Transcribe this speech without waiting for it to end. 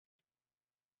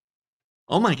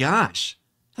Oh my gosh,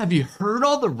 have you heard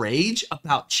all the rage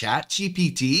about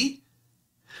ChatGPT?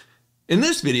 In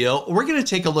this video, we're going to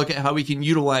take a look at how we can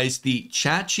utilize the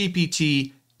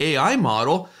ChatGPT AI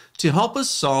model to help us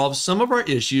solve some of our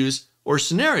issues or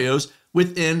scenarios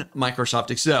within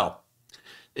Microsoft Excel.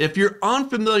 If you're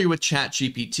unfamiliar with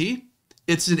ChatGPT,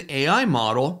 it's an AI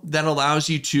model that allows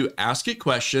you to ask it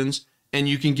questions and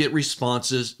you can get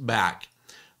responses back.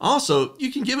 Also,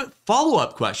 you can give it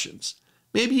follow-up questions.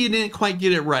 Maybe you didn't quite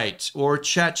get it right, or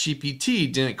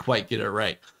ChatGPT didn't quite get it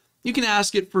right. You can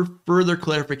ask it for further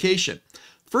clarification.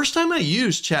 First time I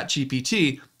used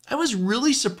ChatGPT, I was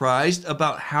really surprised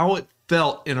about how it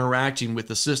felt interacting with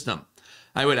the system.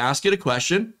 I would ask it a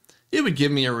question, it would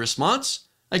give me a response.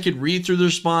 I could read through the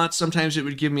response. Sometimes it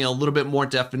would give me a little bit more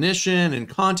definition and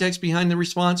context behind the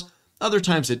response. Other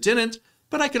times it didn't,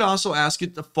 but I could also ask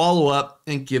it to follow up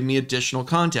and give me additional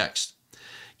context.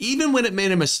 Even when it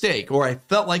made a mistake or I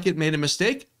felt like it made a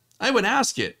mistake, I would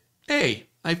ask it, hey,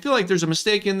 I feel like there's a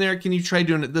mistake in there. Can you try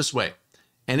doing it this way?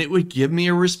 And it would give me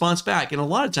a response back. And a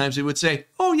lot of times it would say,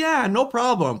 oh yeah, no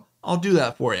problem. I'll do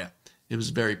that for you. It was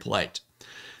very polite.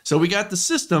 So we got the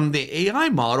system, the AI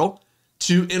model,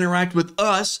 to interact with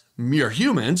us, mere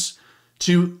humans,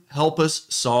 to help us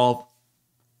solve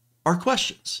our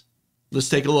questions. Let's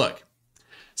take a look.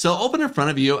 So open in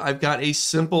front of you, I've got a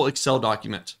simple Excel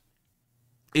document.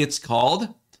 It's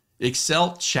called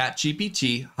Excel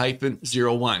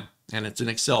ChatGPT-01, and it's an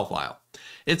Excel file.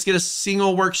 It's got a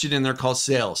single worksheet in there called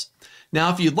sales.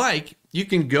 Now, if you'd like, you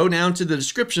can go down to the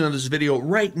description of this video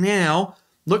right now,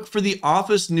 look for the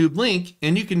OfficeNewb link,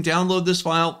 and you can download this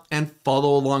file and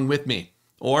follow along with me.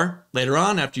 Or later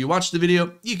on, after you watch the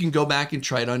video, you can go back and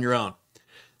try it on your own.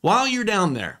 While you're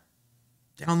down there,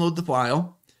 download the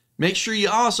file. Make sure you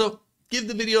also give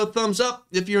the video a thumbs up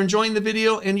if you're enjoying the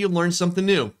video and you learned something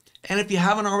new. And if you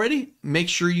haven't already, make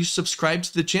sure you subscribe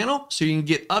to the channel so you can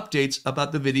get updates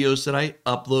about the videos that I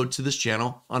upload to this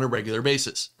channel on a regular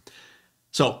basis.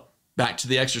 So back to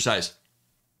the exercise.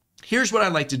 Here's what I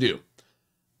like to do.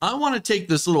 I want to take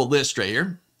this little list right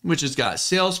here, which has got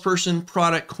salesperson,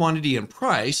 product, quantity, and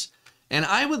price, and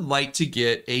I would like to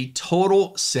get a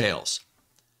total sales.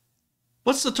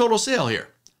 What's the total sale here?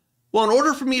 Well, in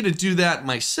order for me to do that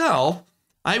myself,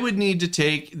 I would need to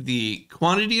take the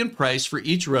quantity and price for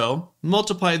each row,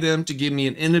 multiply them to give me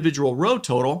an individual row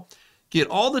total, get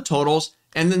all the totals,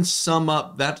 and then sum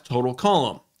up that total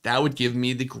column. That would give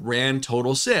me the grand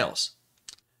total sales.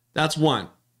 That's one.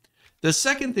 The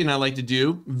second thing I like to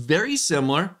do, very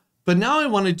similar, but now I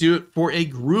want to do it for a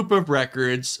group of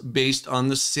records based on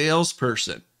the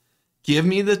salesperson. Give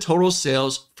me the total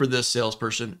sales for this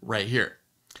salesperson right here.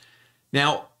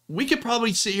 Now, we could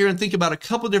probably sit here and think about a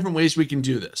couple different ways we can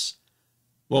do this.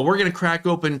 Well, we're going to crack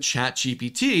open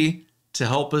ChatGPT to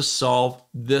help us solve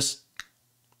these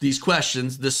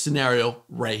questions, this scenario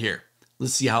right here.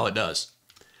 Let's see how it does.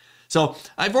 So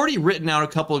I've already written out a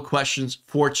couple of questions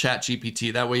for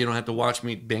ChatGPT. That way you don't have to watch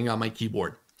me bang on my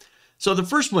keyboard. So the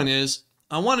first one is,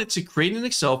 I want it to create an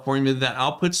Excel formula that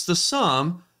outputs the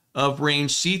sum of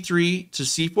range C3 to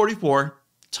C44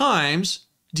 times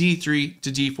D3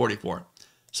 to D44.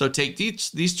 So take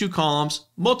these two columns,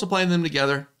 multiply them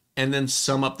together, and then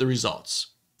sum up the results.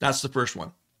 That's the first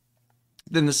one.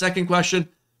 Then the second question,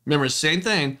 remember the same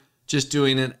thing, just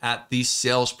doing it at the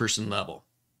salesperson level.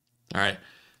 All right.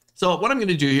 So what I'm going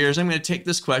to do here is I'm going to take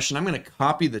this question, I'm going to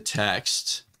copy the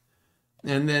text,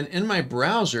 and then in my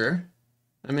browser,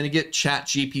 I'm going to get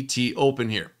ChatGPT open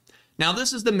here. Now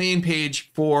this is the main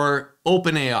page for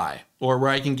OpenAI, or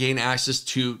where I can gain access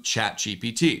to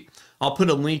ChatGPT. I'll put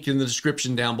a link in the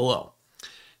description down below.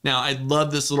 Now, I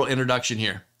love this little introduction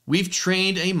here. We've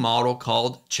trained a model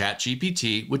called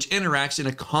ChatGPT, which interacts in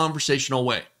a conversational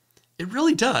way. It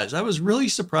really does. I was really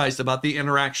surprised about the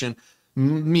interaction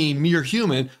me, mere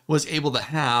human, was able to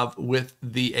have with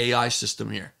the AI system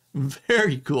here.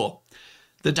 Very cool.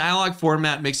 The dialogue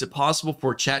format makes it possible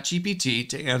for ChatGPT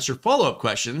to answer follow-up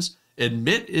questions,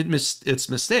 admit its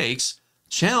mistakes,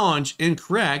 challenge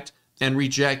incorrect, and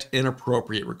reject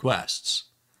inappropriate requests.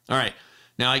 All right,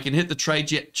 now I can hit the Try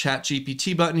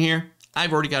ChatGPT button here.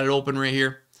 I've already got it open right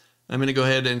here. I'm going to go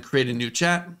ahead and create a new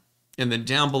chat, and then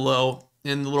down below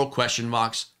in the little question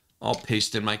box, I'll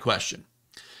paste in my question.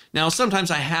 Now, sometimes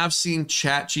I have seen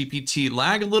ChatGPT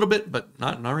lag a little bit, but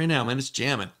not right now, man. It's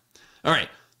jamming. All right,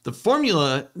 the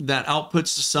formula that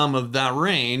outputs the sum of that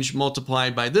range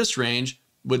multiplied by this range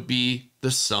would be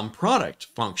the sum product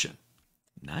function.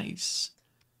 Nice.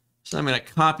 So I'm going to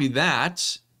copy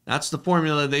that. That's the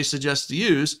formula they suggest to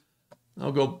use.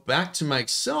 I'll go back to my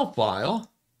Excel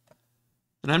file,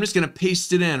 and I'm just going to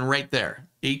paste it in right there,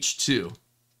 H2.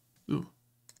 Ooh,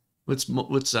 Let's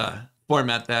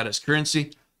format that as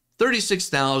currency.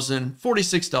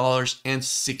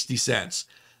 $36,046.60.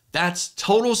 That's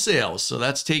total sales. So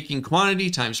that's taking quantity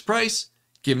times price,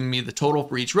 giving me the total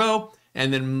for each row,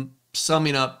 and then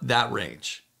summing up that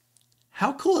range.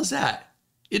 How cool is that?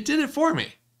 It did it for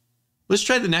me. Let's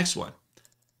try the next one.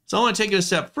 So I want to take it a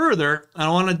step further. I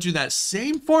want to do that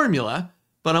same formula,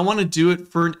 but I want to do it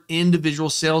for an individual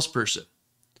salesperson.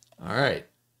 All right.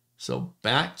 So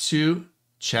back to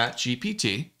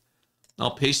ChatGPT.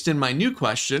 I'll paste in my new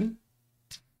question.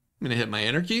 I'm going to hit my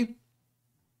enter key.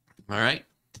 All right.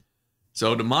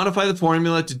 So to modify the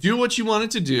formula to do what you want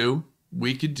it to do,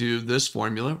 we could do this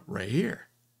formula right here.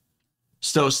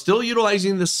 So still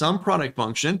utilizing the sum product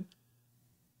function,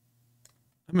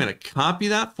 I'm going to copy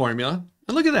that formula.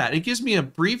 And look at that. It gives me a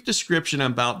brief description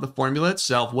about the formula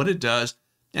itself, what it does,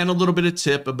 and a little bit of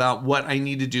tip about what I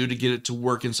need to do to get it to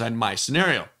work inside my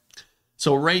scenario.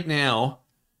 So right now,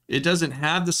 it doesn't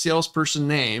have the salesperson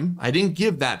name. I didn't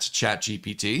give that to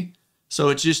ChatGPT. So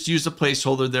it just used a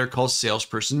placeholder there called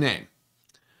salesperson name.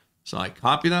 So I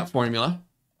copy that formula,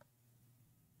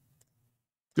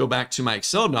 go back to my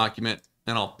Excel document,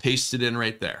 and I'll paste it in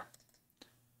right there.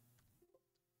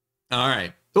 All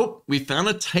right. Oh, we found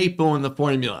a typo in the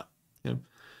formula. Okay.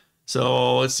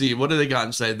 So let's see, what do they got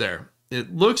inside there?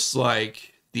 It looks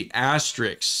like the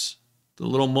asterisks, the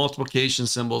little multiplication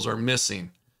symbols are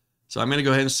missing. So I'm going to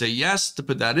go ahead and say yes to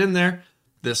put that in there.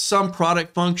 The sum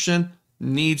product function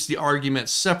needs the argument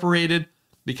separated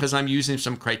because I'm using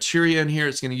some criteria in here.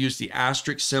 It's going to use the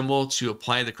asterisk symbol to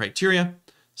apply the criteria.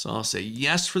 So I'll say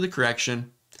yes for the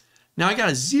correction. Now I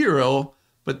got a 0,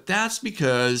 but that's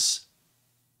because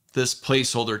this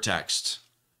placeholder text.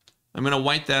 I'm going to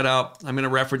white that out. I'm going to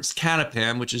reference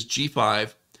Catapan, which is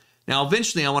G5. Now,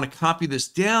 eventually I want to copy this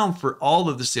down for all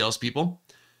of the salespeople.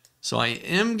 So I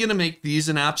am going to make these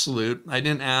an absolute. I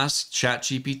didn't ask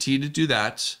ChatGPT to do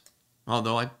that,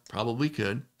 although I probably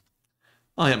could.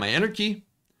 I'll hit my enter key.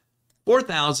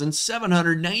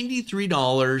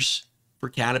 $4,793 for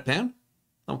Catapan.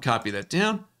 I'll copy that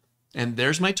down. And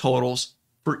there's my totals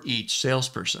for each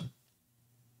salesperson.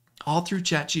 All through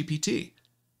ChatGPT,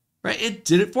 right? It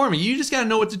did it for me. You just got to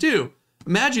know what to do.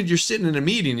 Imagine you're sitting in a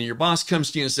meeting and your boss comes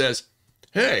to you and says,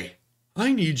 hey,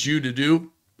 I need you to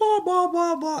do blah, blah,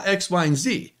 blah, blah, X, Y, and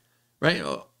Z, right?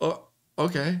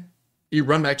 Okay. You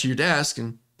run back to your desk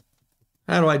and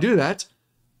how do I do that?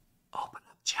 Open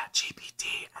up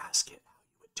ChatGPT, ask it how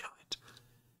you would do it.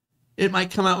 It might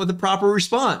come out with a proper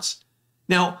response.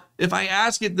 Now, if I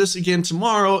ask it this again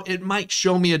tomorrow, it might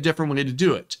show me a different way to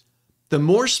do it. The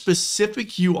more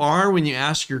specific you are when you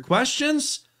ask your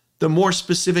questions, the more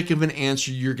specific of an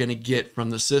answer you're going to get from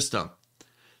the system.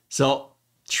 So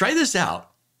try this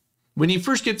out. When you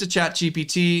first get to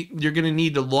ChatGPT, you're going to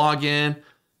need to log in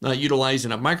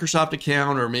utilizing a Microsoft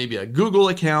account or maybe a Google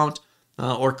account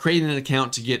or creating an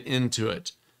account to get into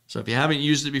it. So if you haven't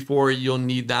used it before, you'll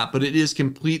need that, but it is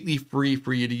completely free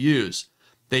for you to use.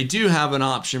 They do have an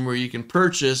option where you can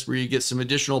purchase, where you get some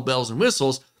additional bells and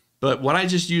whistles, but what I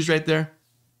just used right there,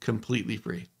 completely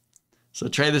free. So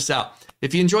try this out.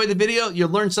 If you enjoyed the video, you'll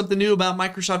learn something new about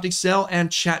Microsoft Excel and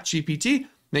ChatGPT.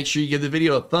 Make sure you give the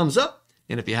video a thumbs up.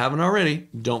 And if you haven't already,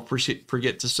 don't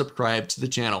forget to subscribe to the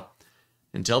channel.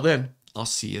 Until then, I'll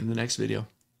see you in the next video.